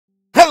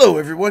Hello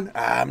everyone,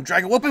 I'm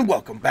Dragonwhoop and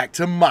welcome back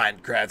to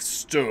Minecraft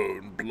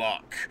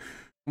StoneBlock.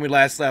 When we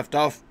last left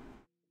off,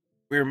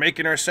 we were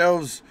making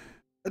ourselves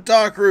a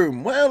dark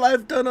room. Well,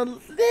 I've done a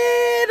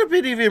little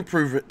bit of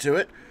improvement to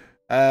it.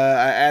 I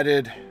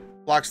added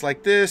blocks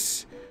like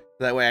this,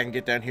 that way I can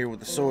get down here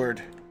with the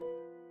sword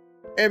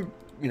and,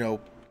 you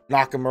know,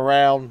 knock them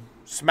around,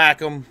 smack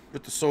them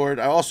with the sword.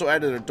 I also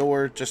added a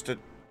door just to,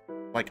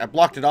 I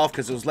blocked it off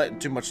because it was letting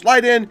too much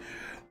light in,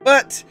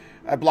 but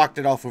I blocked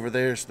it off over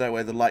there so that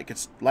way the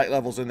light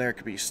levels in there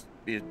could be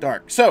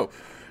dark. So,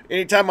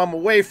 anytime I'm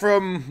away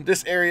from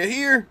this area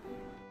here,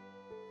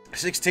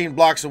 16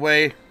 blocks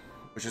away,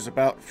 which is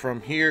about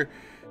from here,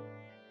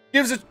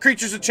 gives the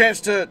creatures a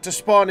chance to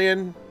spawn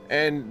in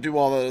and do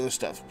all the other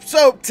stuff.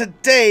 So,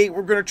 today,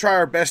 we're going to try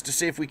our best to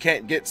see if we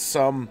can't get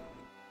some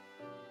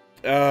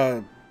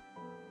bone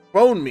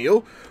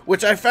meal,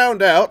 which I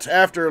found out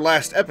after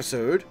last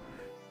episode,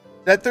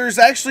 that there's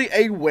actually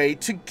a way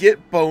to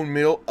get bone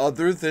meal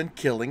other than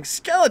killing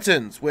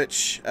skeletons,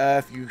 which,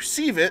 if you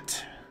sieve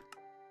it,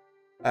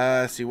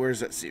 see, where's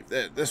that sieve?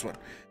 This one.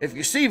 If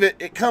you sieve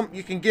it,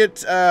 you can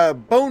get,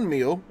 bone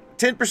meal,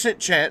 10%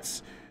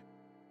 chance,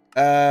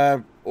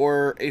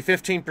 or a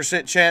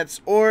 15%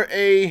 chance, or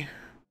a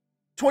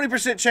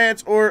 20%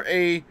 chance, or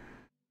a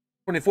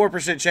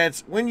 24%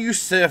 chance when you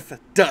sift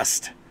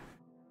dust.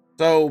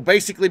 So,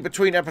 basically,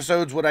 between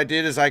episodes, what I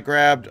did is I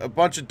grabbed a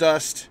bunch of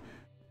dust,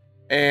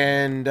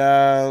 and,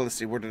 let's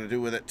see, what did I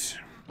do with it?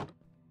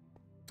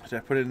 Did I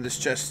put it in this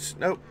chest?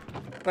 Nope.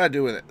 What did I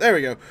do with it? There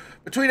we go.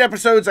 Between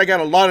episodes, I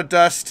got a lot of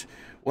dust.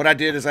 What I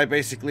did is I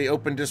basically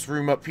opened this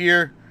room up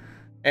here,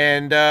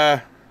 and,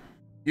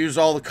 used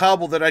all the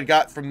cobble that I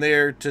got from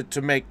there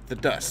to make the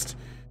dust.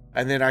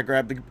 And then I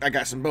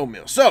got some bone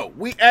meal. So,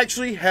 we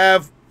actually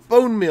have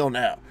bone meal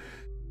now.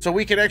 So,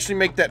 we can actually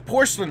make that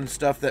porcelain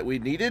stuff that we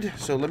needed.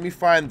 So, let me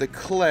find the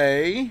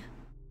clay.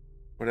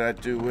 What did I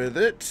do with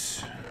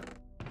it?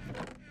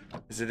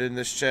 Is it in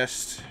this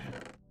chest?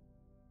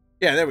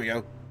 Yeah, there we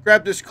go.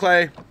 Grab this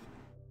clay.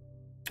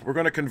 We're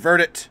going to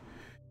convert it.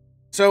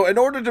 So, in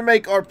order to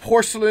make our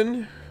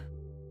porcelain,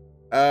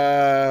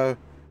 let's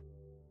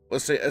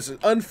say as an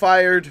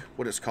unfired,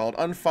 what it's called,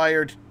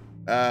 unfired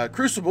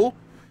crucible.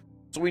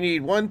 So, we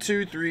need 1,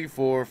 2, 3,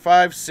 4,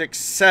 5, 6,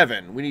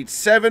 7. We need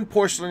 7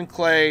 porcelain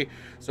clay.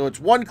 So,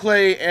 it's 1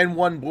 clay and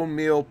 1 bone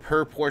meal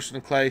per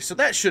porcelain clay. So,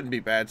 that shouldn't be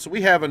bad. So,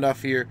 we have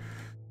enough here.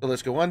 So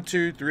let's go 1,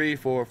 2, 3,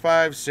 4,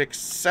 5, 6,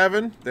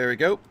 7. There we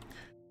go.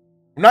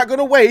 I'm not going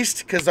to waste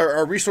because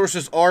our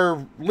resources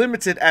are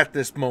limited at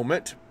this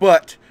moment,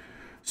 but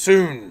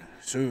soon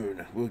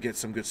we'll get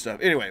some good stuff.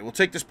 Anyway, we'll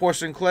take this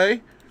porcelain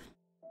clay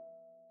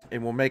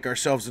and we'll make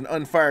ourselves an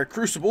unfired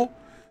crucible,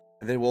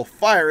 and then we'll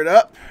fire it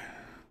up.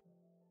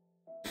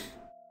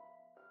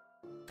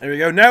 There we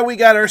go. Now we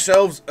got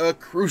ourselves a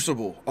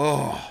crucible.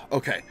 Oh,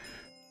 okay.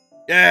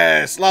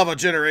 Yes, lava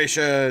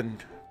generation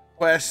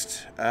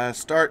quest.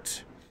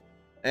 Start.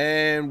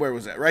 And where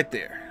was that? Right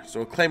there.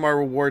 So we'll claim our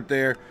reward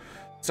there.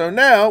 So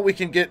now we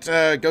can go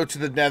to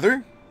the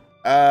nether.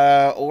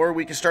 Or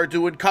we can start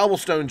doing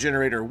Cobblestone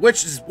Generator,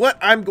 which is what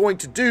I'm going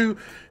to do,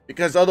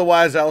 because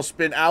otherwise I'll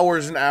spend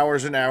hours and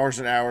hours and hours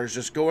and hours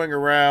just going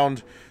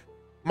around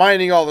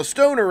mining all the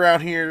stone around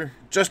here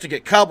just to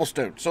get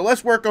cobblestone. So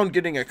let's work on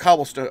getting a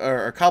cobblestone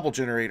or a cobble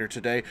generator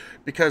today,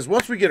 because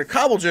once we get a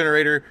cobble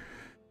generator,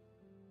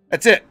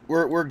 that's it.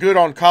 We're good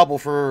on cobble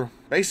for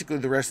basically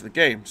the rest of the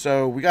game.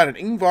 So we got an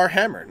Ingvar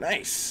hammer.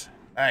 Nice.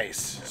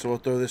 Nice. So we'll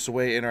throw this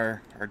away in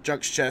our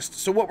junk chest.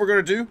 So what we're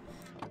going to do,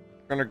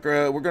 we're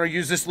going to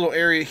use this little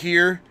area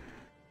here.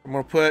 I'm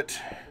going to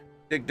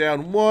dig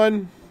down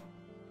 1.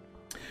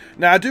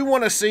 Now I do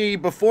want to see,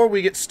 before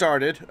we get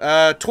started,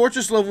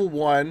 torches level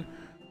 1,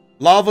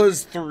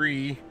 lava's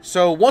 3.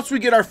 So once we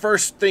get our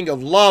first thing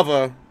of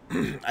lava,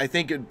 I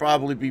think it'd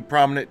probably be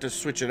prominent to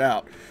switch it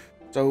out.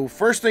 So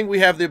first thing we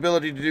have the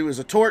ability to do is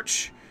a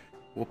torch.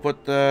 We'll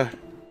put that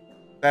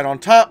on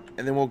top,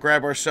 and then we'll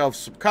grab ourselves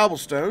some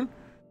cobblestone,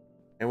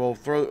 and we'll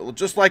throw,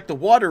 just like the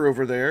water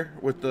over there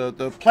with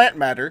the plant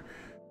matter,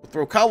 we'll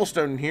throw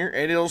cobblestone in here,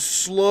 and it'll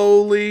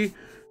slowly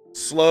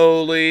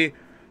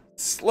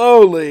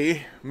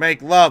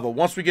make lava.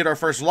 Once we get our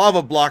first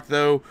lava block,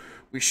 though,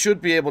 we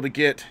should be able to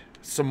get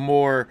some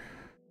more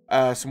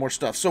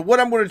stuff. So what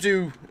I'm going to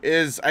do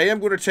is I am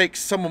going to take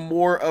some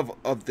more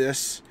of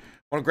this.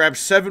 I'm going to grab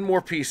 7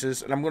 more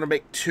pieces, and I'm going to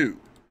make 2.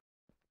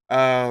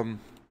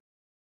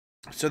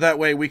 So that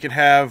way we can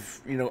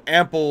have, you know,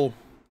 ample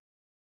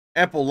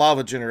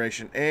lava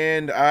generation.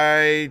 And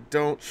I'm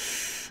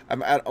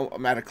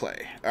out of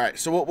clay. All right,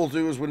 so what we'll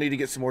do is we'll need to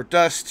get some more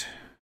dust.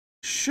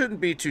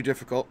 Shouldn't be too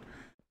difficult.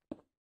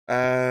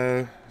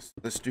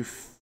 Let's do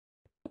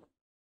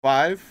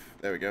 5.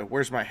 There we go.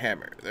 Where's my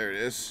hammer? There it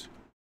is.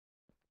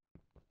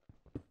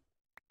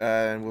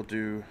 And we'll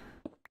do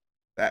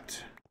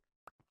that.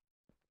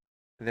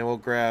 And then we'll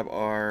grab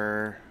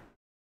our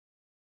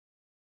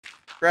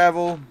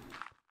gravel.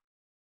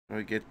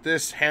 We get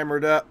this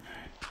hammered up.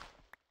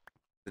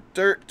 The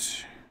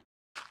dirt.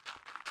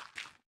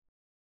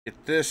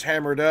 Get this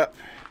hammered up.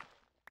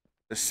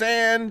 The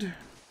sand.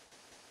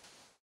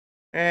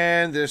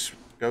 And this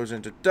goes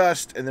into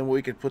dust, and then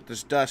we could put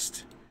this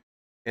dust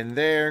in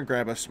there and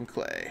grab us some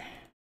clay.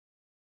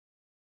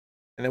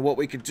 And then what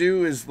we could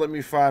do is, let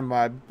me find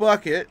my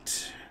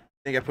bucket. I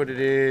think I put it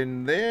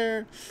in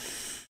there.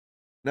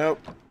 Nope.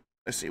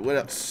 Let's see, what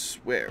else?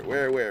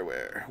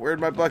 Where'd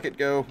my bucket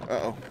go?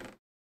 Uh-oh.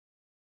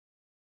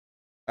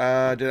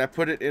 Did I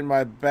put it in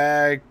my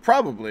bag?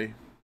 Probably.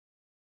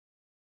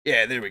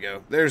 Yeah, there we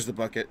go. There's the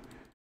bucket.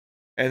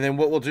 And then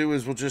what we'll do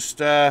is we'll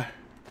just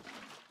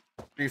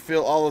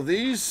refill all of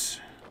these.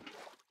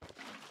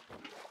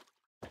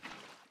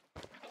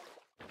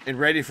 And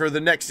ready for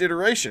the next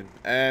iteration.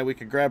 And we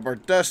can grab our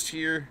dust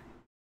here.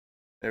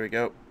 There we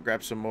go.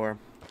 Grab some more.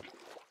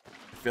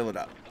 Fill it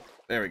up.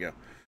 There we go.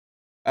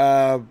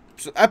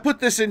 So I put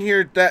this in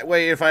here that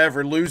way if I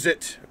ever lose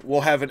it,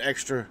 we'll have an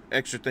extra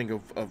thing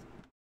of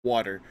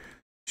water.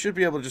 Should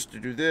be able just to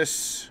do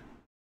this.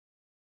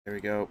 There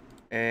we go.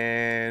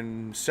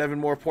 And 7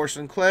 more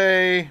porcelain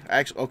clay.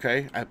 Actually,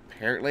 okay.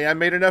 Apparently I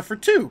made enough for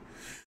 2.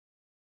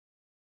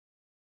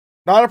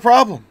 Not a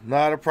problem.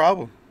 Not a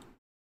problem.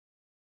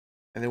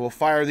 And then we'll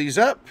fire these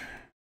up.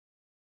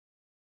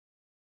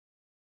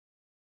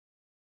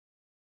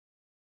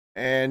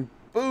 And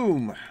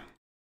boom.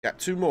 Got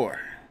 2 more.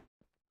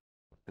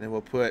 And then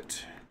we'll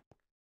put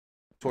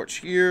a torch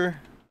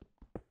here.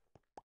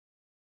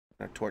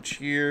 A torch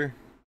here.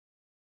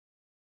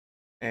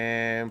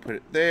 And put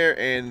it there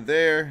and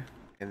there.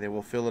 And then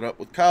we'll fill it up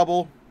with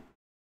cobble.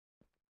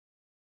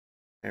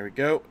 There we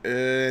go.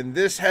 And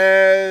this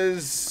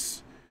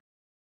has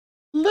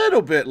a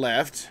little bit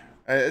left.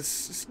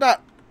 It's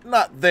not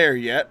there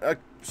yet.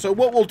 So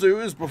what we'll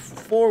do is,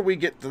 before we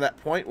get to that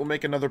point, we'll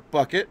make another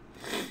bucket.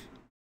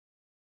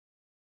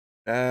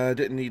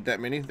 Didn't need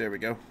that many. There we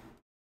go.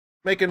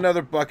 Make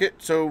another bucket.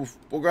 So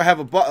we're going to have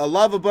a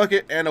lava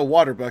bucket and a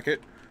water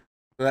bucket.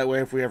 So that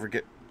way if we ever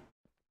get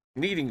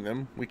needing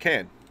them, we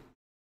can.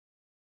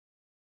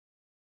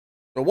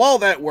 So while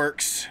that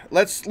works,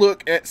 let's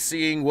look at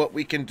seeing what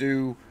we can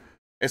do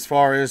as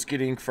far as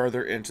getting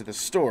further into the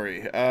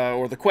story,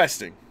 or the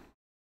questing.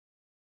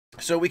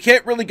 So we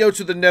can't really go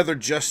to the nether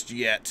just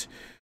yet,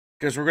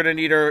 because we're going to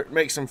need to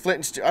make some flint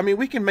and steel. I mean,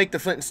 we can make the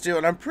flint and steel,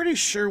 and I'm pretty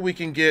sure we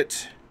can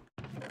get...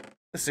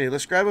 Let's see,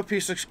 let's grab a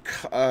piece of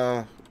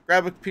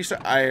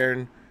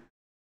iron,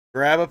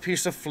 grab a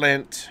piece of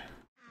flint.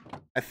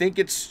 I think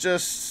it's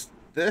just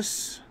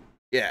this.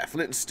 Yeah,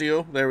 flint and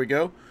steel. There we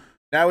go.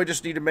 Now we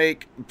just need to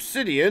make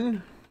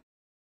obsidian.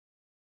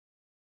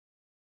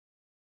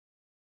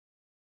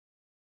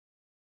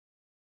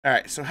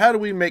 Alright, so how do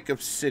we make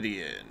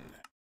obsidian?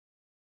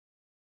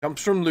 Comes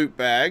from loot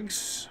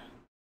bags.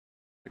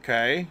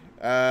 Okay.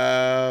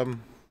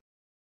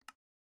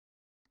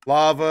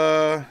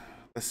 Lava.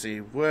 Let's see.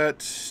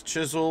 What?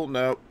 Chisel?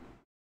 Nope.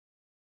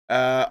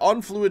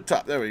 On fluid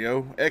top. There we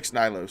go. X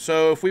Nilo.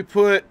 So if we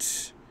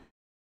put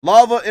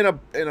lava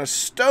in a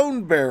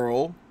stone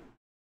barrel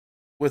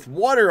with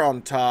water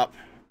on top,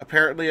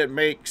 apparently it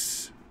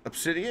makes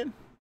obsidian.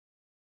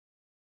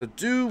 So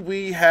do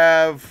we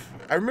have...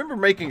 I remember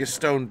making a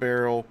stone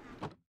barrel,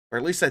 or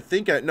at least I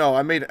think no,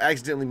 I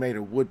accidentally made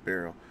a wood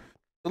barrel.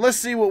 So let's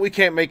see what we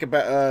can make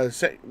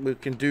about we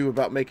can do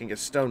about making a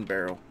stone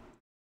barrel.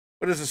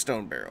 What is a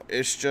stone barrel?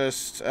 It's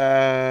just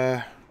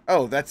oh,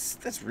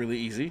 that's really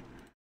easy.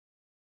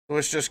 So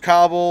it's just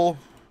cobble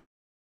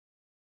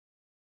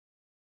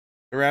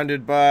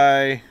surrounded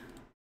by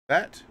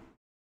that.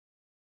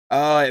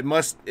 It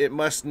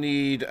must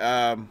need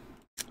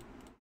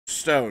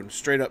stone,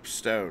 straight up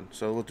stone.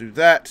 So we'll do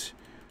that.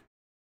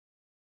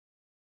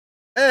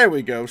 There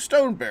we go,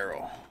 stone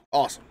barrel.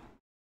 Awesome.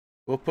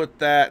 We'll put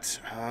that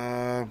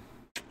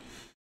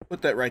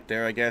right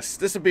there, I guess.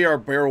 This will be our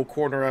barrel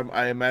corner,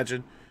 I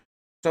imagine.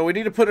 So we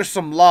need to put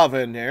some lava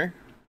in there,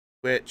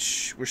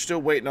 which we're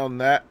still waiting on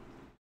that.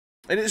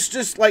 And it's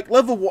just like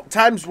level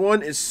times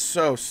 1 is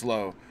so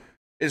slow.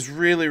 It's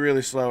really,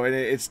 really slow, and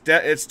it's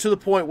to the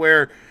point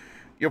where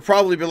you'll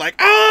probably be like,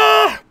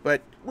 ah!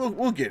 But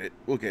we'll get it.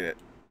 We'll get it.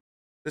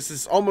 This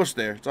is almost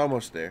there. It's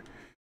almost there.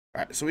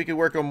 All right, so we can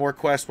work on more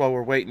quests while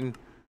we're waiting.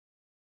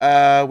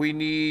 We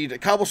need a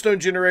cobblestone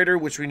generator,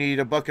 which we need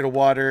a bucket of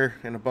water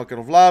and a bucket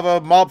of lava.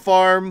 Mob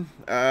farm.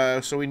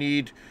 So we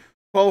need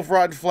 12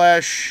 rotten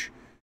flesh.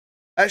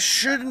 That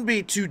shouldn't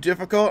be too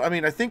difficult. I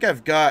mean, I think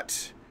I've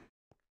got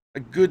a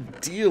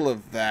good deal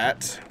of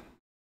that.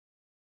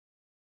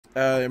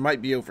 It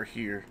might be over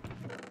here.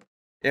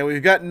 Yeah,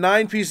 we've got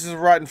 9 pieces of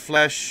rotten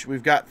flesh.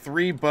 We've got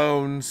 3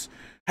 bones.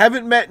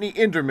 Haven't met any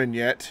Endermen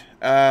yet.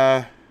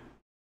 But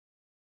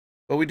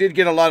we did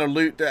get a lot of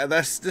loot.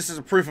 This is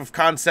a proof of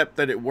concept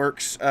that it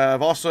works. I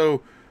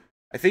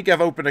think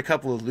I've opened a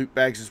couple of loot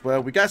bags as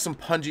well. We got some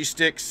punji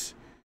sticks.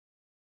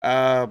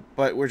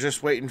 But we're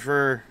just waiting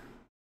for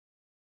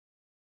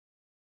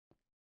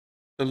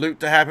the loot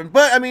to happen.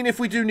 But I mean, if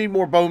we do need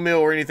more bone meal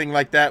or anything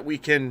like that, we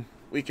can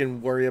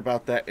worry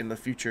about that in the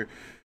future.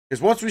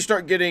 Because once we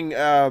start getting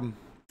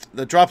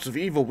the drops of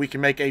evil, we can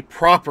make a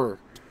proper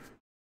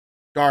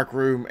dark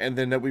room, and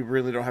then that we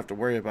really don't have to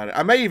worry about it.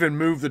 I may even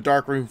move the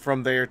dark room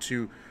from there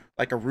to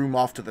like a room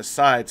off to the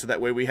side, so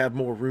that way we have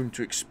more room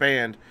to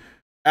expand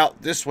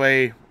out this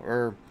way.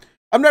 Or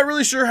I'm not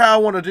really sure how I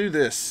want to do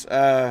this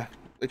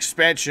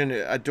expansion.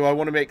 Do I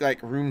want to make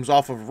like rooms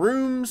off of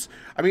rooms?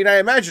 I mean, I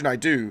imagine I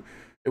do.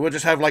 It will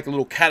just have like a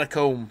little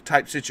catacomb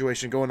type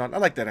situation going on. I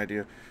like that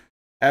idea.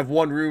 Have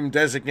one room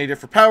designated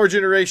for power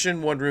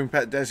generation, one room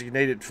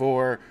designated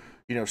for,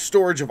 you know,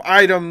 storage of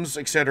items,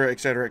 etc.,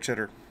 etc.,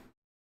 etc. All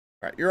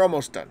right, you're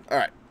almost done. All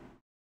right.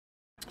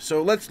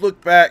 So let's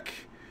look back.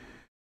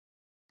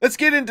 Let's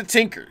get into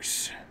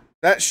Tinkers.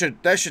 That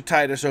should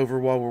tide us over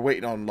while we're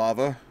waiting on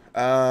lava.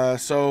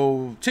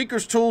 So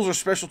Tinker's tools are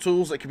special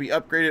tools that can be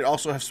upgraded,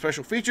 also have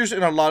special features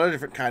and a lot of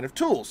different kind of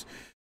tools.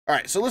 All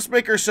right, so let's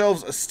make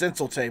ourselves a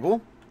stencil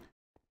table.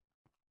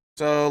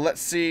 So let's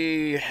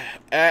see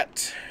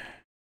at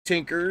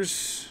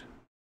Tinkers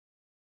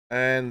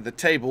and the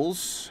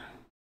tables.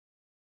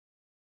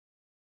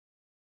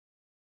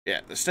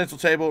 Yeah, the stencil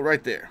table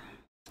right there.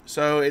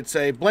 So it's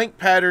a blank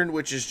pattern,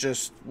 which is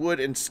just wood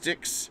and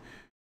sticks.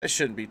 That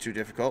shouldn't be too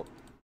difficult.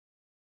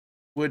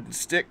 Wood and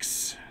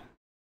sticks.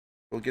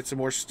 We'll get some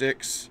more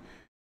sticks.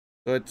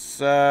 So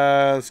it's,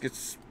 let's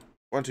get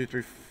 1, 2,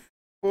 3,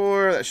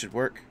 4. That should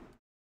work.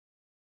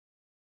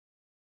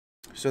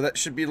 So that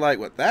should be like,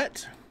 what,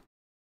 that?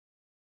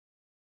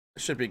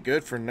 That should be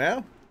good for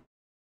now.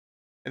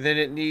 And then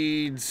it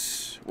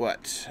needs,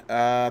 what?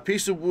 A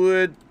piece of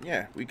wood.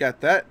 Yeah, we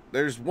got that.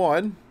 There's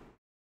one.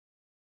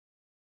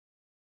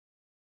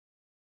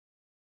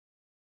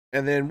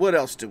 And then what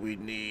else do we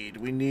need?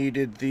 We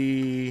needed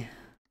the...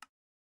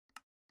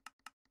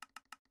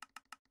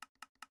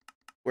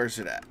 Where's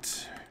it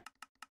at?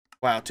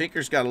 Wow,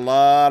 Tinker's got a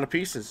lot of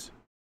pieces.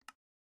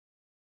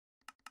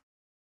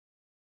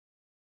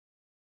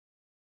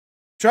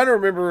 Trying to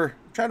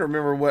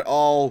remember what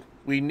all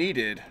we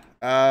needed.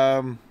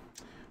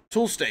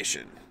 Tool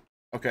station.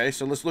 Okay,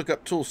 so let's look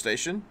up tool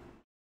station.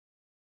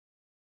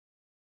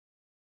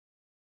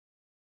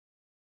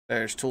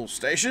 There's tool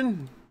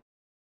station.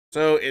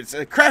 So it's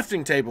a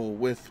crafting table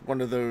with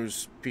one of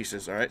those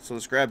pieces. All right, so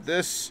let's grab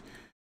this.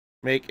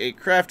 Make a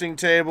crafting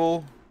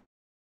table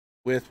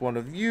with one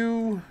of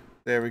you.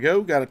 There we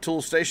go. Got a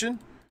tool station.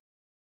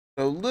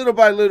 So little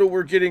by little,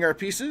 we're getting our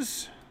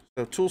pieces.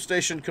 So tool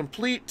station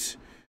complete.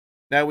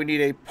 Now we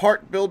need a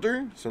part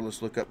builder. So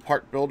let's look up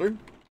part builder.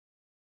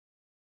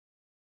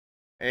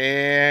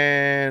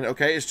 And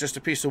okay, it's just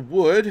a piece of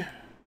wood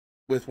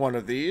with one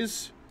of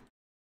these.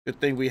 Good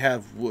thing we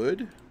have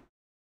wood.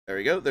 There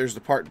we go. There's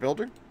the part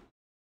builder.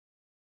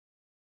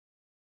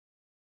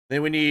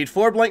 Then we need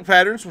 4 blank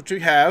patterns, which we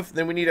have.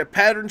 Then we need a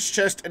patterns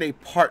chest and a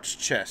parts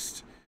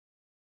chest.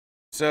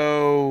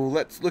 So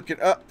let's look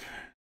it up.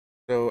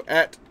 So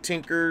at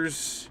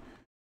Tinker's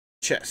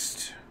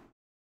chest.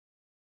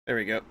 There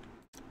we go.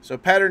 So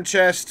pattern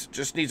chest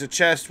just needs a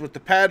chest with the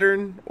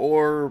pattern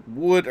or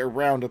wood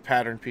around a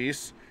pattern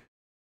piece.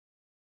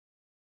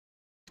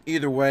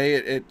 Either way,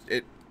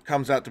 it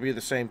comes out to be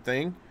the same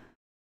thing.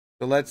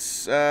 So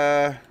let's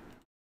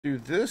do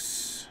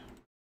this.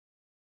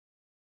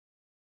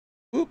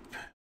 Oop.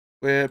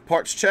 With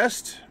parts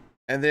chest.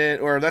 And then,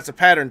 or that's a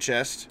pattern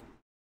chest.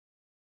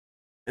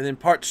 And then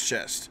parts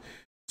chest.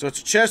 So it's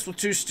a chest with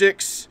 2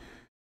 sticks,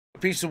 a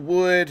piece of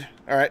wood.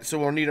 Alright, so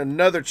we'll need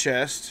another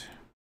chest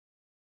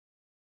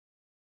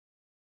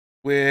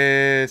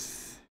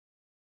with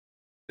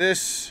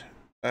this.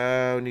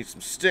 We need some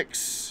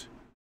sticks,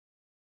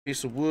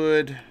 piece of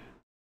wood,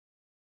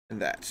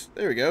 and that.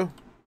 There we go.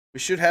 We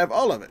should have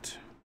all of it.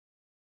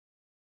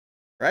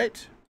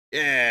 Right?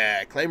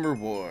 Yeah, claim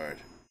reward.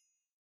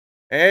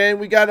 And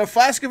we got a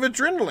flask of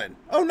adrenaline.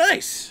 Oh,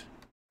 nice.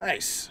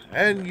 Nice.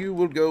 And you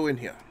will go in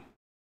here.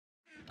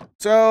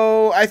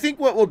 So, I think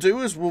what we'll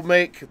do is we'll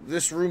make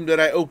this room that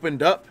I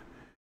opened up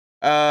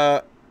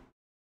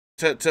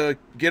to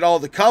get all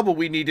the cobble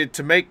we needed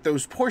to make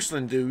those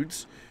porcelain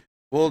dudes.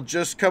 We'll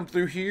just come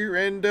through here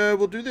and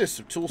we'll do this.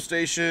 So, tool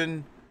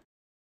station,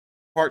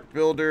 part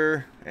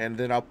builder, and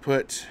then I'll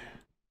put...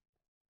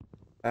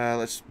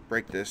 let's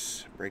break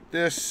this. Break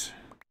this.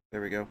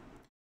 There we go.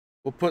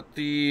 We'll put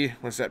the...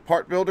 What's that?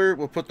 Part builder.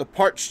 We'll put the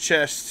parts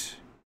chest...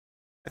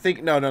 I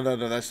think, no,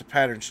 that's the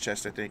patterns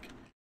chest, I think.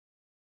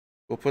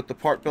 We'll put the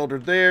part builder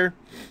there.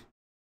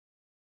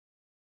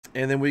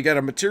 And then we got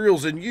a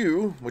materials in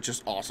you, which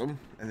is awesome.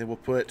 And then we'll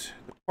put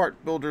the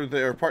part builder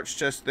there, or parts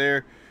chest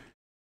there.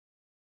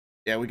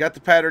 Yeah, we got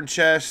the pattern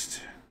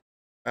chest.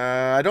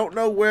 I don't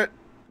know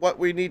what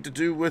we need to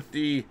do with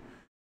the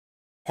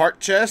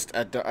part chest.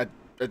 I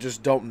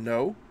just don't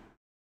know.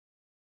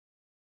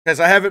 Because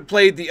I haven't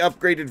played the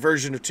upgraded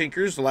version of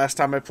Tinkers. The last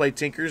time I played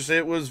Tinkers,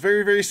 it was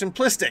very, very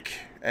simplistic.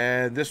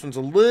 And this one's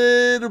a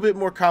little bit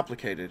more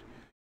complicated.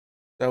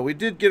 So we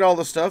did get all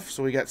the stuff.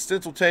 So we got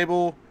stencil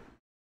table,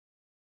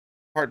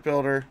 part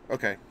builder.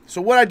 Okay.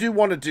 So what I do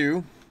want to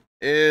do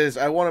is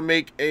I want to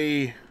make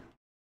a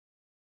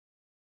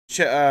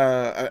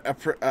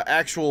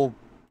actual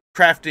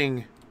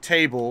crafting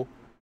table,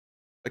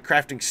 a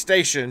crafting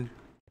station.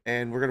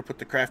 And we're going to put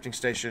the crafting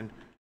station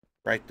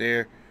right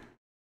there.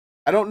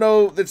 I don't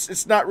know,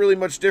 it's not really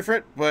much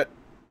different, but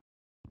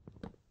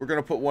we're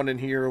gonna put one in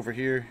here over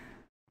here.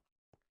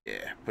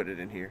 Yeah, put it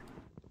in here.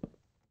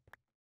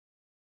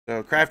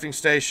 So crafting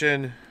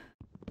station,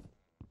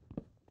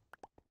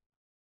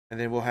 and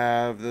then we'll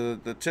have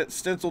the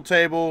stencil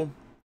table,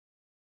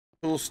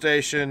 tool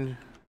station,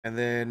 and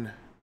then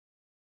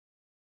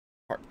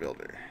part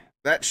builder.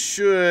 That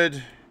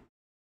should.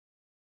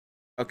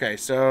 Okay,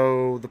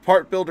 so the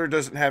part builder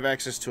doesn't have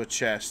access to a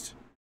chest.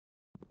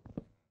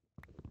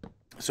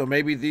 So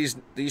maybe these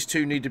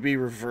two need to be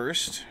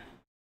reversed.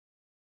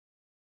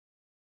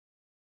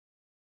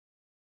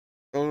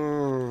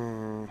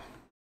 Oh.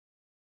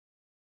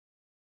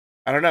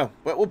 I don't know,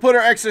 but we'll put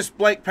our excess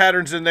blank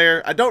patterns in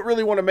there. I don't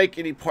really want to make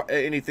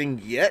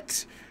anything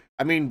yet.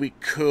 I mean, we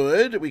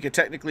could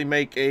technically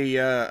make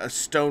a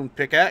stone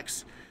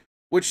pickaxe,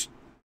 which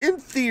in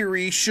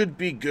theory should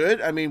be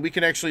good. I mean, we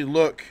can actually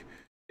look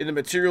in the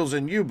materials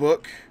in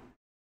U-Book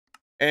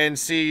and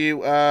see,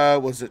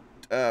 was it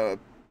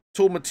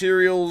tool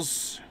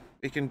materials?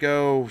 We can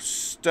go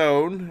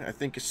stone. I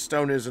think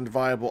stone is a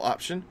viable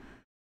option.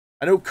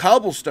 I know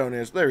cobblestone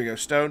is. There we go,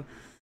 stone.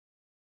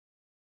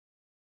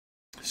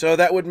 So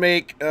that would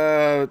make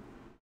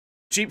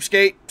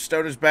cheapskate.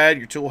 Stone is bad.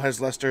 Your tool has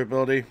less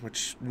durability,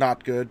 which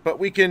not good. But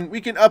we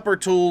can up our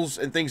tools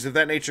and things of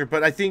that nature.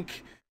 But I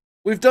think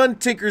we've done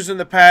tinkers in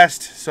the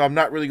past, so I'm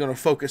not really going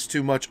to focus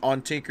too much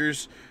on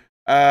tinkers.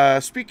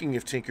 Speaking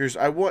of tinkers,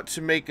 I want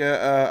to make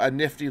a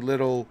nifty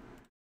little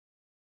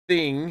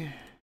thing.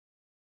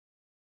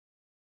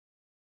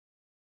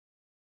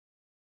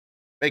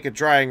 Make a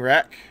drying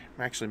rack.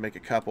 Actually, make a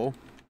couple.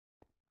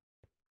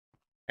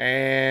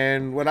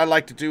 And what I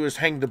like to do is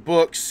hang the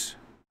books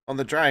on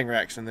the drying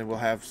racks, and then we'll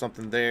have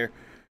something there,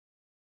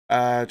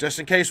 just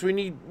in case we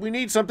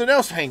need something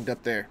else hanged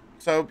up there.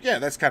 So yeah,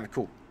 that's kind of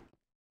cool.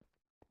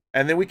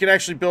 And then we can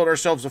actually build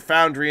ourselves a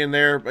foundry in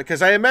there,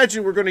 because I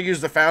imagine we're going to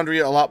use the foundry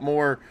a lot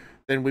more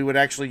than we would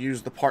actually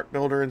use the part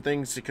builder and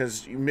things,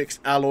 because you mix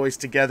alloys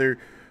together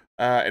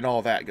and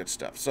all that good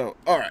stuff. So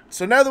all right,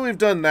 so now that we've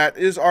done that,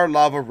 is our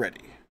lava ready?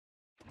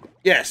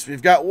 Yes,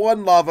 we've got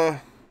one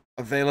lava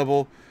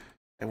available.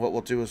 And what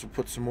we'll do is we'll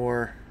put some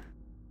more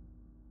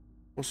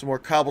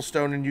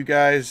cobblestone in, you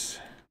guys.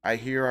 I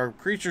hear our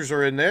creatures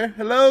are in there.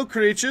 Hello,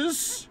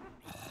 creatures.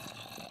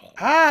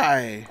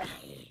 Hi.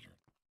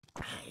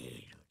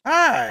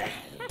 Hi.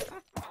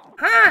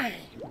 Hi.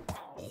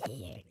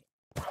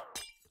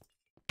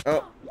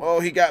 Oh,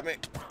 he got me.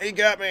 He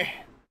got me.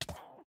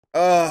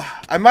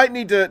 I might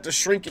need to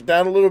shrink it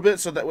down a little bit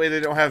so that way they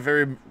don't have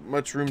very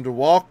much room to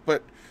walk,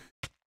 but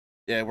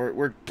yeah,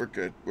 we're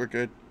good. We're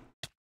good.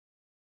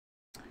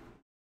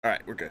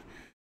 Alright, we're good.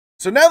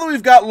 So now that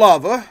we've got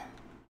lava,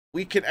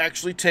 we can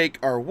actually take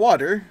our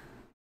water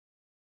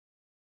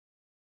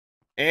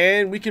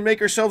and we can make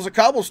ourselves a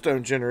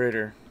cobblestone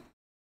generator.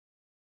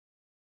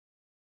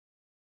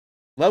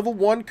 Level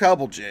 1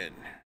 cobble gen.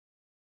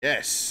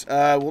 Yes,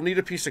 we'll need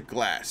a piece of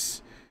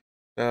glass.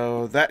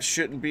 So that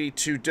shouldn't be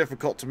too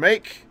difficult to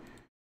make.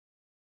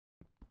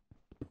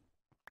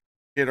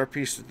 Get our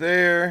piece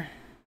there.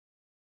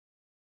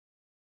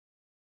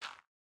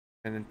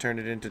 And then turn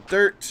it into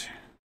dirt.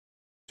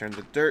 Turn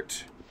the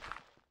dirt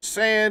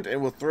sand,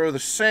 and we'll throw the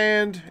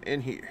sand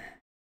in here.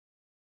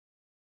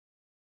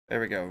 There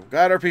we go.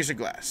 Got our piece of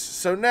glass.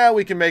 So now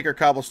we can make our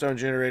cobblestone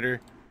generator.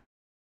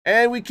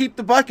 And we keep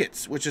the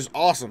buckets, which is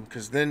awesome,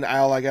 because then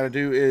all I got to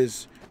do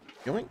is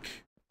yoink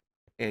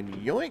and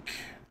yoink.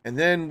 And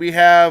then we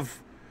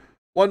have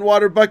one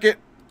water bucket,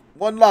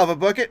 one lava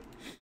bucket.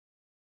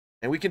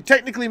 And we can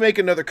technically make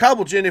another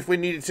cobble gen if we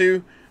needed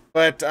to,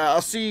 but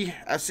I'll see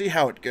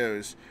how it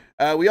goes.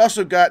 We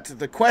also got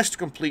the quest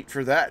complete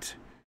for that,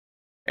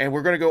 and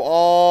we're going to go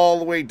all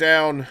the way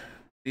down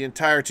the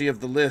entirety of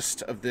the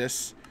list of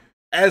this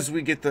as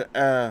we get the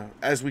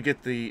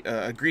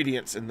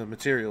ingredients and the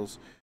materials.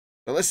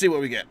 So let's see what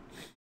we get.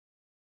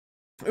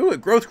 Ooh, a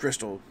growth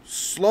crystal,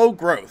 slow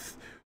growth,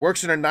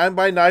 works in a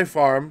 9x9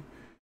 farm.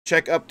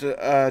 Checks up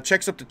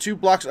to 2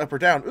 blocks up or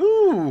down.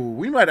 Ooh,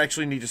 we might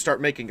actually need to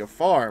start making a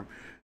farm.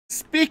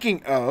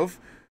 Speaking of,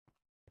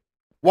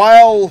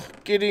 while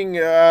getting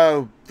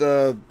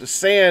the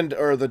sand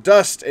or the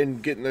dust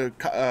and getting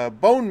the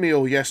bone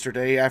meal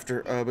yesterday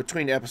after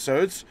between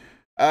episodes,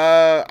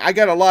 I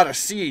got a lot of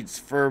seeds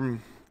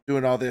from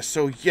doing all this.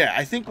 So yeah,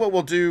 I think what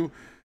we'll do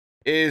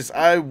is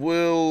I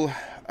will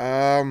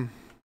want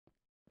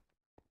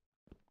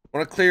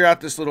to clear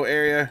out this little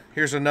area.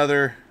 Here's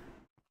another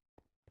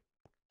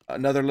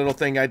little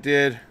thing I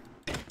did.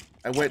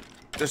 I went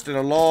just in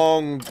a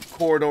long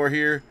corridor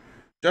here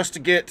just to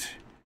get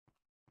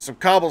some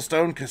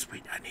cobblestone, because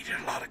I needed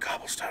a lot of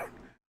cobblestone.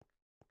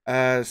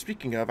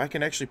 Speaking of, I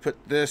can actually put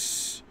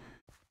this...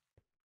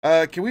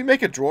 can we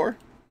make a drawer?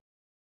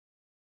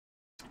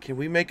 Can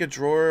we make a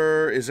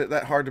drawer? Is it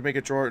that hard to make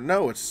a drawer?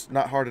 No, it's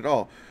not hard at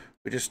all.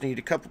 We just need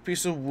a couple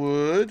pieces of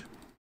wood.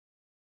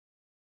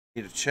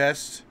 Need a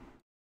chest.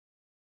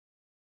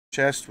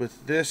 Chest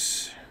with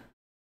this.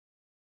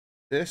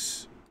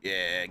 This.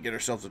 Yeah, get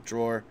ourselves a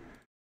drawer.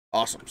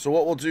 Awesome. So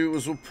what we'll do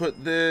is we'll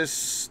put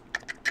this...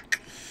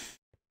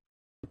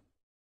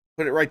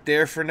 Put it right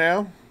there for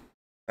now.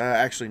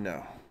 Actually,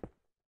 no.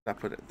 I'll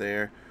put it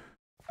there.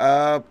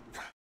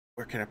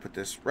 Where can I put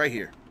this? Right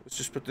here. Let's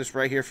just put this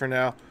right here for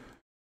now.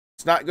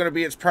 It's not going to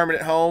be its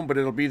permanent home, but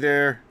it'll be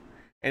there.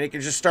 And it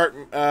can just start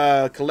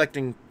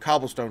collecting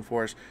cobblestone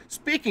for us.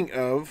 Speaking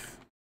of,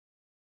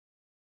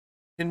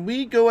 can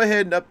we go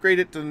ahead and upgrade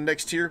it to the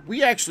next tier?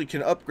 We actually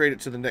can upgrade it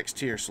to the next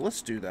tier, so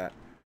let's do that.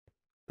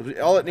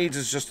 All it needs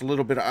is just a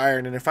little bit of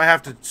iron, and if I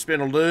have to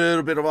spend a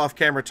little bit of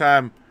off-camera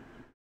time,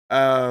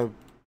 you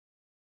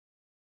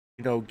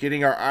know,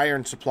 getting our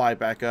iron supply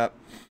back up,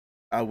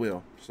 I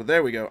will. So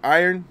there we go.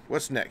 Iron.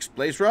 What's next?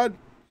 Blaze rod?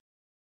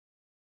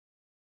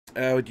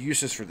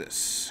 Uses for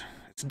this.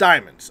 It's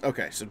diamonds.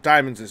 Okay, so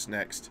diamonds is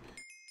next.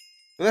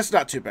 So that's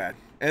not too bad.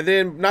 And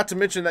then, not to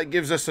mention, that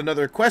gives us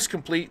another quest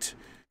complete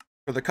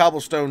for the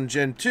Cobblestone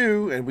Gen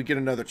 2, and we get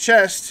another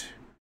chest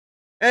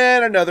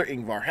and another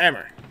Ingvar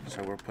hammer.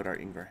 So we'll put our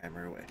Ingvar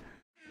hammer away.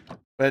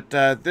 But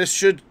this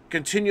should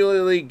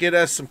continually get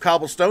us some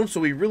cobblestone, so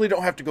we really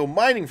don't have to go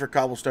mining for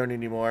cobblestone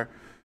anymore.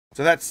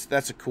 So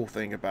that's a cool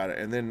thing about it.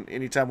 And then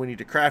anytime we need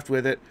to craft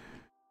with it,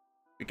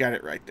 we got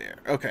it right there.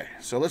 Okay,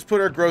 so let's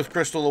put our growth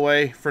crystal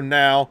away for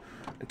now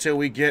until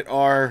we get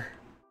our,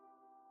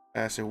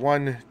 so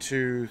 1,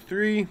 2,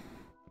 3.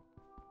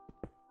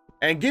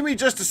 And give me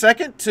just a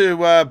second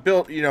to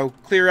build, you know,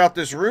 clear out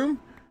this room,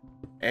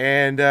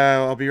 and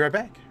I'll be right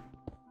back.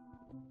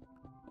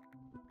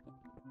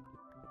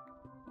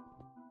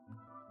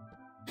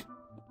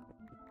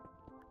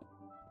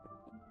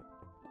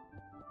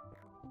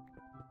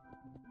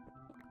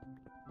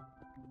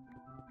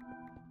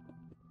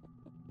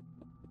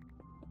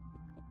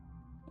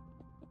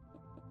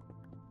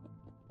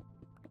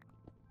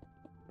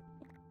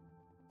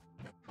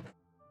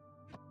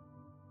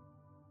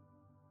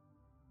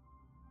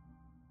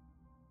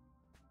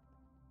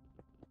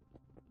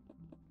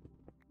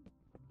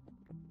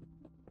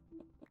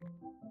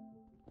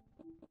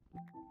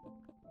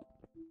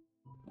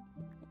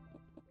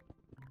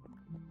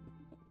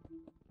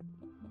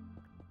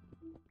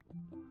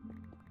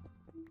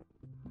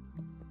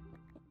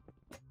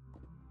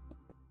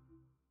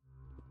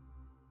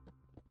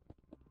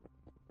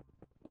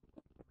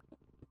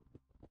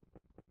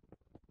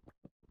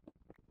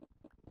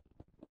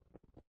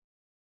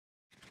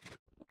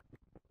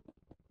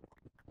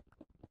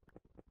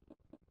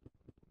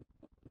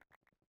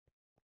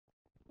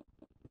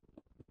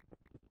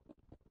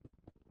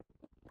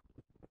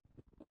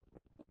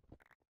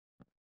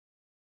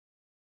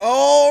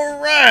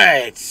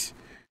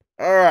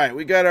 All right,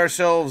 we got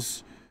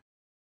ourselves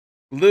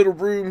a little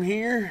room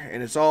here,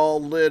 and it's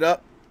all lit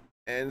up.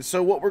 And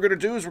so what we're going to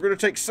do is we're going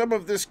to take some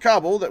of this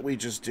cobble that we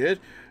just did,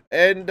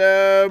 and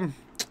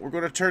we're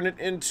going to turn it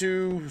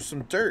into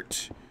some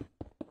dirt.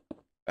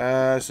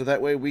 So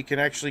that way we can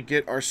actually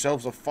get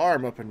ourselves a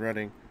farm up and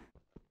running.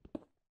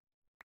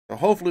 So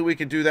hopefully we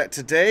can do that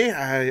today.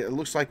 It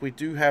looks like we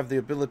do have the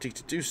ability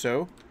to do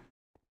so.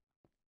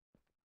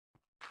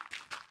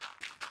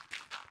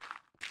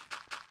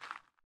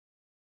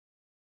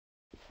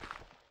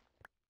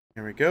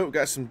 There we go. We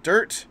got some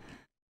dirt.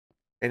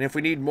 And if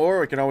we need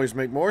more, we can always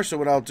make more. So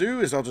what I'll do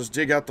is I'll just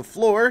dig out the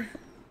floor.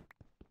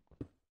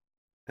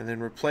 And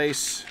then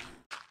replace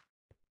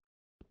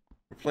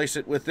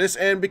it with this.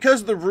 And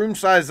because of the room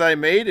size I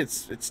made,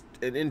 it's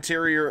an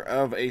interior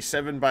of a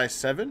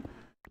 7x7.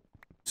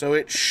 So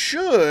it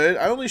should,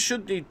 I only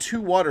should need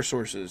 2 water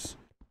sources.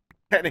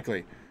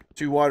 Technically,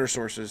 2 water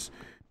sources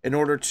in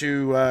order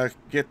to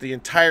get the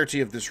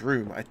entirety of this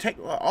room. I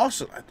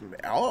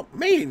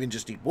may even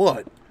just need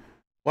 1.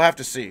 We'll have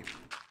to see.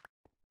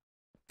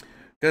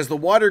 Because the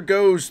water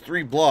goes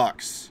 3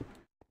 blocks.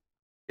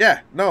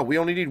 Yeah, no, we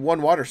only need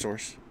 1 water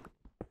source.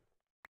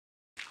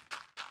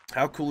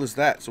 How cool is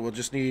that? So we'll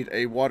just need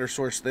a water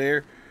source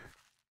there.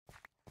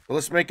 So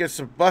let's make us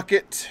a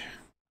bucket.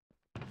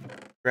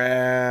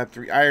 Grab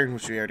 3 iron,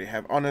 which we already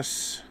have on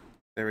us.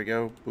 There we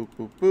go. Boop,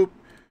 boop, boop.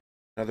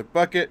 Another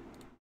bucket.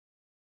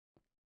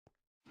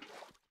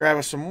 Grab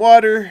us some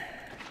water.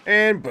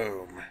 And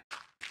boom.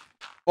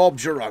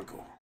 Bob's your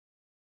uncle.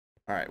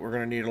 Alright, we're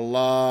going to need a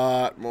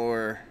lot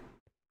more.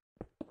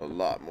 A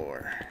lot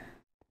more.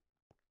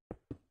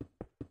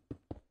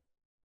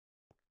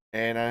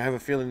 And I have a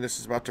feeling this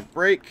is about to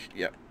break.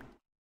 Yep.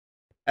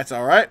 That's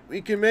alright.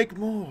 We can make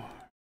more.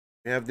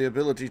 We have the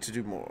ability to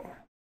do more.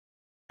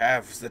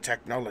 Have the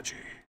technology.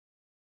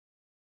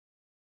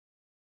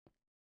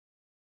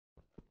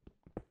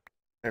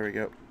 There we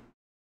go.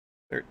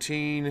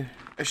 13.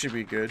 That should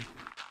be good.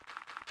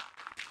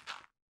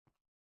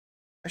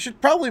 I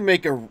should probably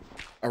make a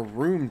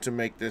room to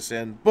make this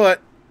in,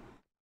 but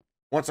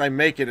once I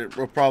make it, it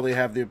will probably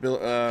have the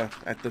ability,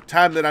 at the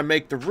time that I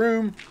make the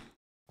room,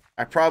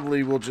 I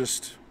probably will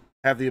just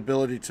have the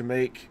ability to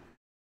make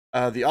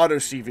the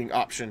auto-sieving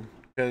option,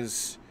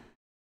 because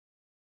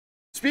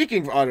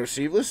speaking of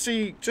auto-sieve, let's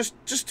see,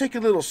 just take a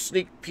little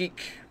sneak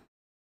peek.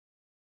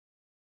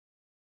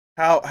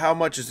 How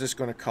much is this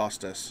going to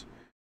cost us?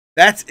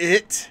 That's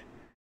it?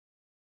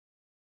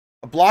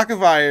 A block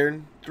of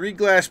iron,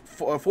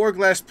 4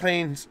 glass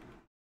planes.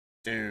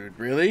 Dude,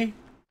 really? Are you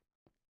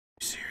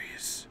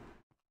serious?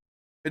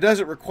 it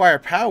doesn't require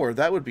power.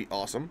 That would be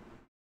awesome.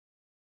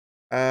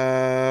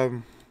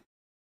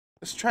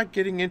 Let's try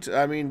getting into,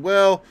 I mean,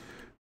 well,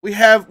 we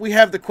have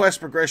the quest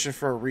progression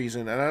for a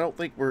reason, and I don't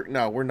think we're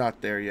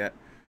not there yet.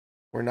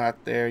 We're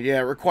not there. Yeah,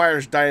 it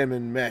requires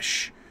diamond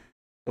mesh.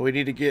 So we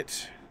need to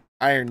get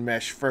iron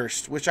mesh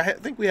first, which I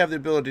think we have the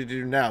ability to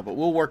do now, but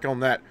we'll work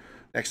on that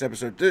next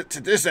episode. To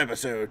this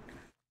episode,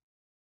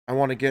 I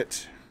want to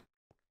get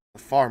the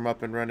farm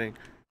up and running.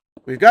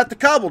 We've got the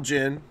cobble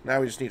gen.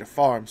 Now we just need a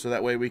farm, so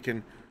that way we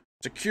can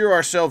secure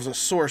ourselves a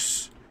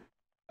source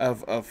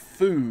of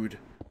food.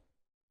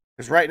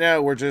 Because right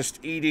now we're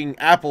just eating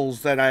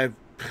apples that I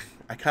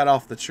cut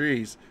off the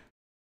trees,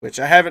 which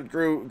I haven't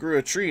grew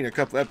a tree in a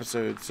couple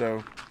episodes.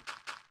 So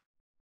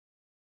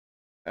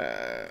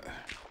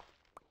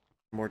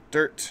more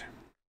dirt.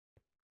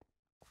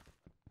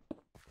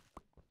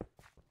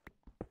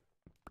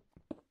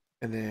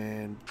 And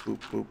then boop,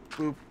 boop,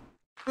 boop,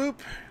 boop.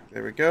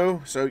 There we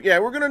go. So yeah,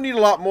 we're going to need a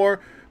lot more,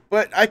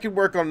 but I can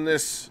work on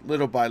this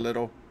little by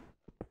little,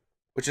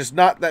 which is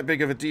not that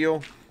big of a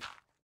deal.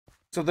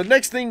 So the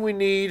next thing we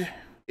need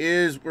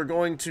is we're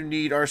going to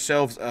need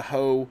ourselves a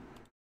hoe.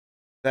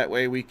 That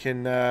way we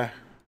can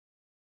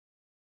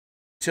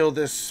till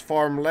this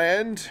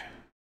farmland.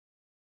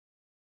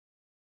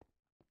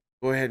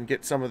 Go ahead and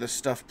get some of this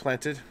stuff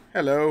planted.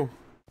 Hello.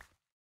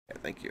 Yeah,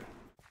 thank you.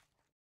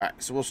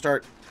 Alright, so we'll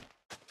start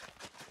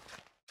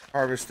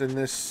harvesting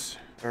this,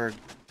 or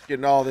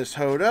getting all this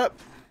hoed up.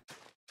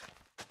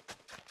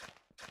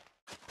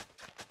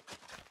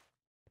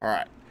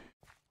 Alright.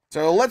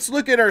 So let's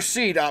look at our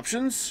seed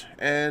options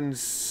and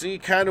see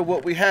kind of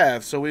what we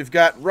have. So we've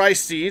got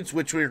rice seeds,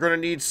 which we're going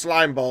to need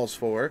slime balls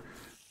for.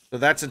 So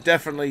that's a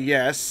definitely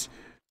yes.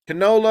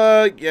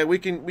 Canola, yeah, we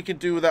can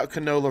do without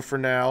canola for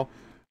now.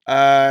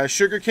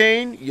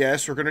 Sugarcane,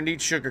 yes, we're going to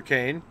need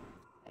sugarcane.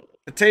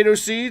 Potato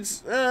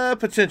seeds,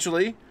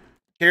 potentially.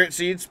 Carrot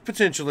seeds,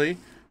 potentially.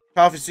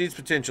 Coffee seeds,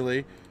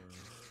 potentially.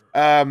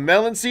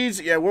 Melon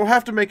seeds, yeah, we'll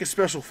have to make a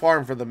special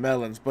farm for the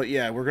melons, but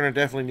yeah, we're going to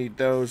definitely need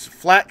those.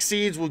 Flax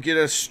seeds will get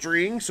us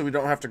string, so we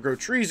don't have to grow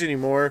trees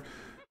anymore.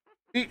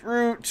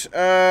 Beetroot,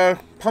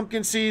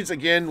 pumpkin seeds,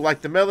 again,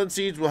 like the melon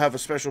seeds, we'll have a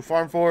special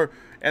farm for.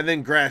 And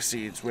then grass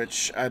seeds,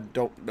 which I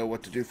don't know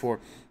what to do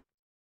for.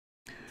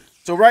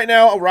 So right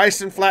now, rice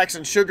and flax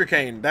and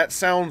sugarcane. That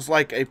sounds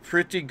like a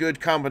pretty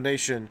good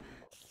combination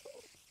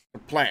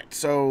of plant.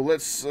 So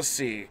let's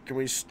see. Can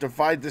we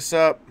divide this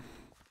up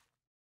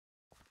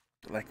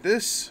like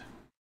this?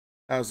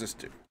 How's this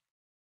do? Did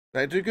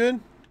that do good?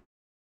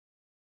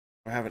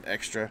 I have an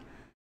extra.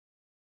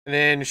 And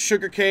then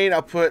sugarcane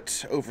I'll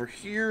put over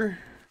here.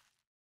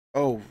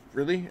 Oh,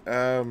 really?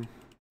 How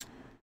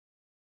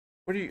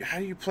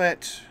do you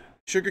plant?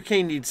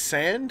 Sugarcane needs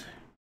sand?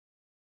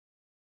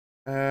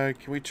 Can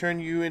we turn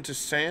you into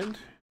sand?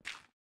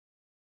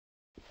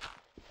 Is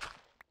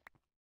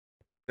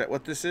that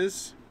what this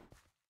is?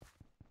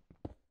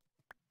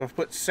 I've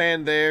put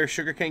sand there,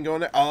 sugarcane going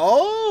there.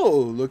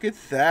 Oh, look at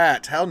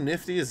that. How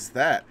nifty is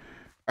that?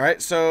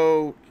 Alright,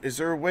 so is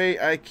there a way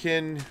I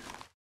can...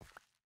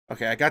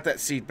 Okay, I got that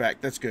seed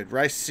back. That's good.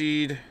 Rice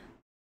seed.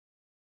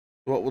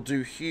 What we'll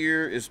do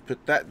here is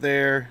put that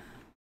there.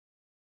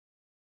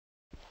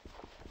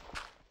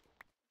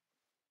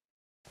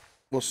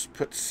 We'll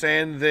put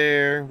sand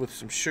there with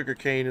some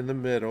sugarcane in the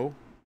middle.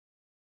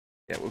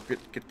 Yeah, we'll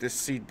get this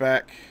seed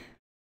back.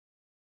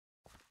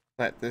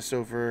 Plant this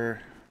over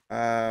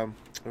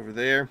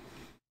there.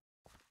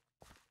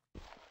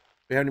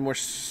 We have any more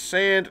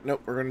sand?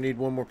 Nope, we're gonna need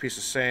one more piece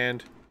of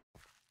sand.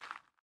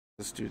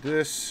 Let's do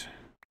this.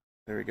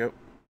 There we go.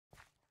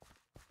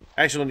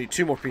 Actually, we'll need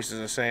two more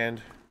pieces of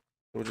sand.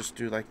 We'll just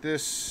do like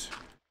this.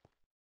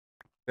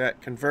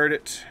 That, convert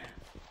it.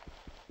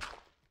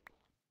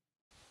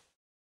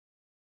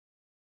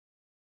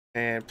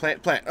 And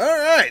plant.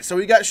 Alright, so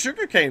we got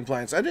sugarcane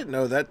plants. I didn't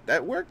know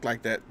that worked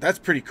like that. That's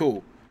pretty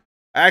cool.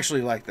 I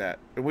actually like that.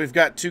 And we've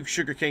got 2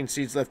 sugarcane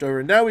seeds left over.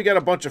 And now we got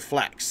a bunch of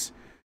flax.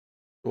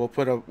 We'll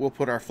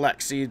put our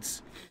flax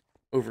seeds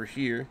over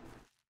here.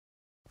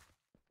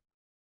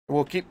 And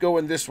we'll keep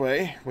going this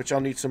way, which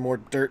I'll need some more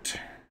dirt.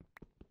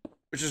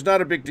 Which is not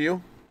a big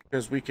deal,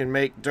 because we can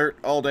make dirt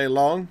all day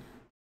long.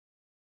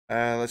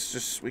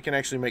 We can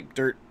actually make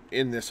dirt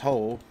in this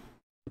hole.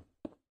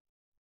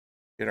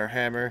 Get our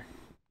hammer.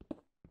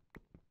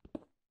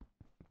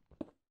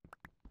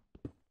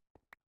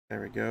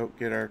 There we go.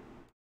 Get our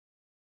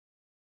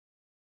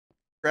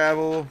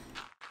gravel.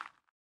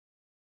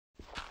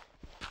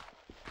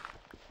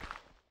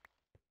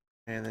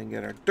 And then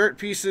get our dirt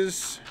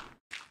pieces.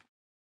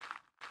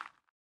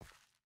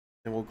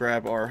 And we'll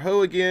grab our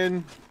hoe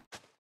again. I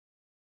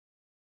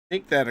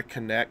think that'll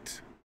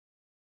connect.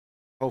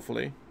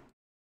 Hopefully.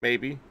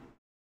 Maybe.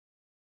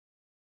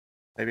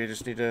 Maybe I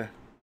just need to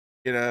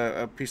get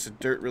a piece of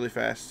dirt really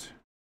fast.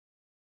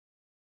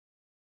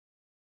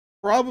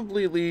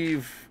 Probably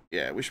leave...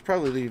 Yeah, we should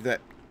probably leave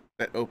that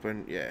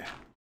open. Yeah,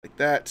 like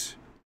that.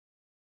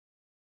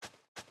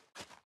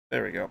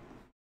 There we go.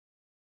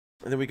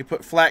 And then we can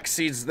put flax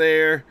seeds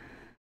there.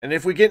 And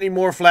if we get any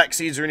more flax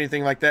seeds or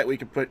anything like that, we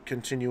could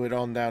continue it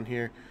on down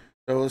here.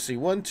 So let's see,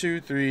 1, 2,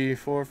 3,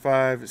 4,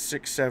 5,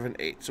 6, 7,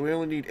 8. So we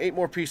only need 8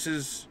 more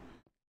pieces.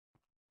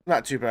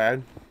 Not too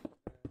bad.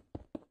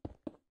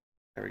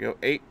 There we go,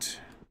 8.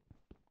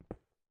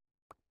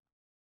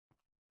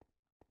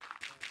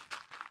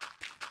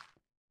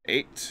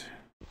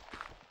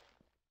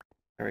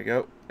 There we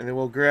go. And then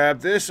we'll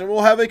grab this and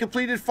we'll have a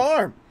completed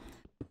farm.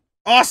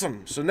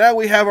 Awesome. So now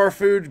we have our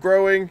food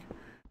growing.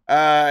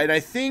 And I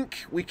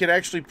think we can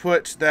actually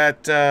put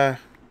that,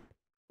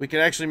 we can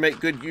actually make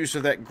good use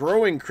of that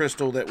growing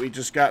crystal that we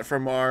just got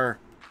from our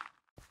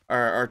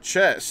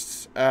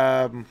chests,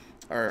 our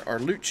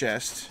loot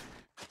chest.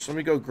 So let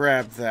me go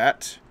grab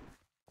that.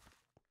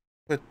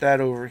 Put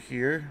that over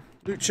here.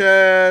 Loot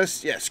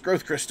chest. Yes,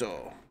 growth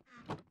crystal.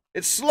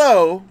 It's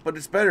slow, but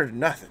it's better than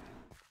nothing.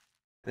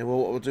 And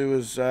what we'll do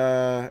is,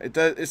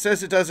 it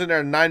says it does in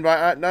there 9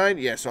 by 9.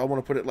 Yeah, so I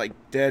want to put it like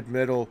dead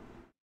middle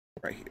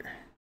right here.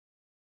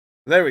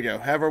 There we go.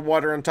 Have our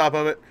water on top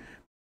of it.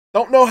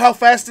 Don't know how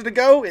fast it'll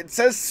go. It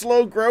says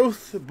slow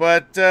growth,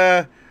 but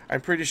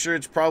I'm pretty sure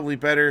it's probably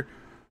better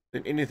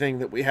than anything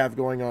that we have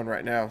going on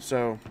right now.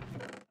 So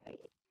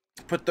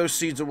put those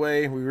seeds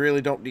away. We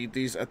really don't need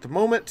these at the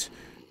moment.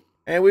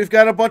 And we've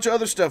got a bunch of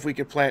other stuff we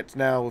could plant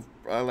now,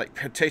 like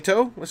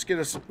potato. Let's get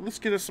us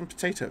some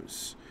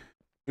potatoes.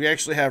 We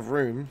actually have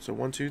room. So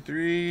 1, 2,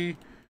 3,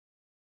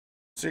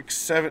 6,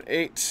 7,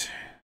 8,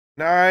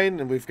 9,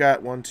 and we've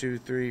got 1, 2,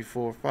 3,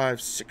 4,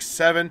 5, 6,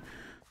 7.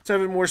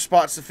 7 more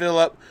spots to fill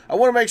up. I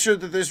want to make sure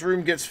that this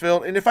room gets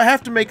filled, and if I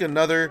have to make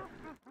another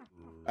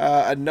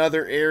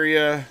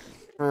area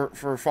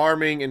for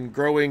farming and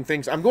growing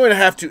things, I'm going to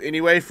have to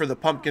anyway for the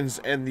pumpkins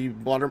and the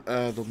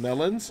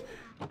melons.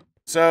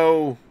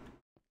 So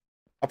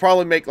I'll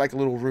probably make like a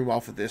little room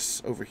off of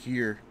this over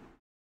here,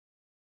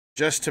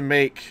 just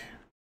to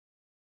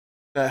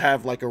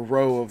have like a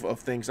row of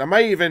things. I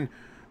might even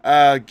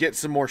get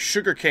some more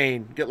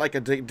sugarcane, get like a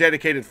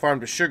dedicated farm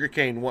to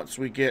sugarcane once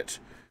we get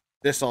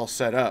this all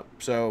set up.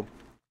 So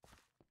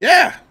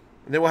yeah,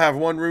 and then we'll have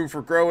one room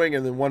for growing,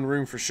 and then one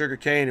room for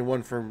sugarcane, and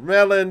one for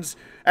melons.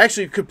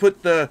 Actually, you could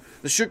put the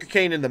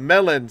sugarcane and the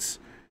melons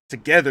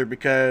together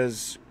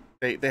because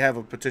they have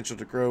a potential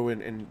to grow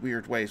in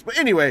weird ways. But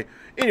anyway,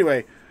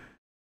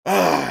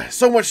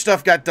 so much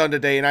stuff got done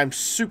today, and I'm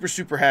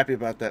super happy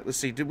about that. Let's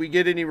see, did we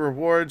get any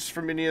rewards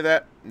from any of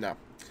that? No.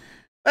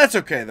 That's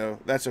okay, though.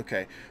 That's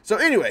okay. So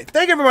anyway,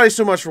 thank everybody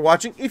so much for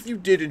watching. If you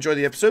did enjoy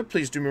the episode,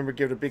 please do remember to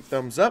give it a big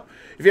thumbs up.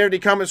 If you have any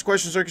comments,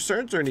 questions, or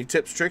concerns, or any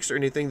tips, tricks, or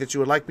anything that you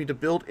would like me to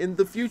build in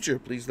the future,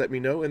 please let me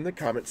know in the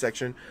comment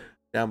section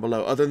down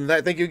below. Other than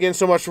that, thank you again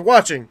so much for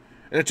watching,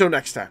 and until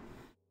next time,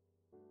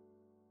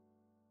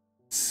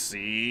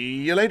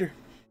 see you later.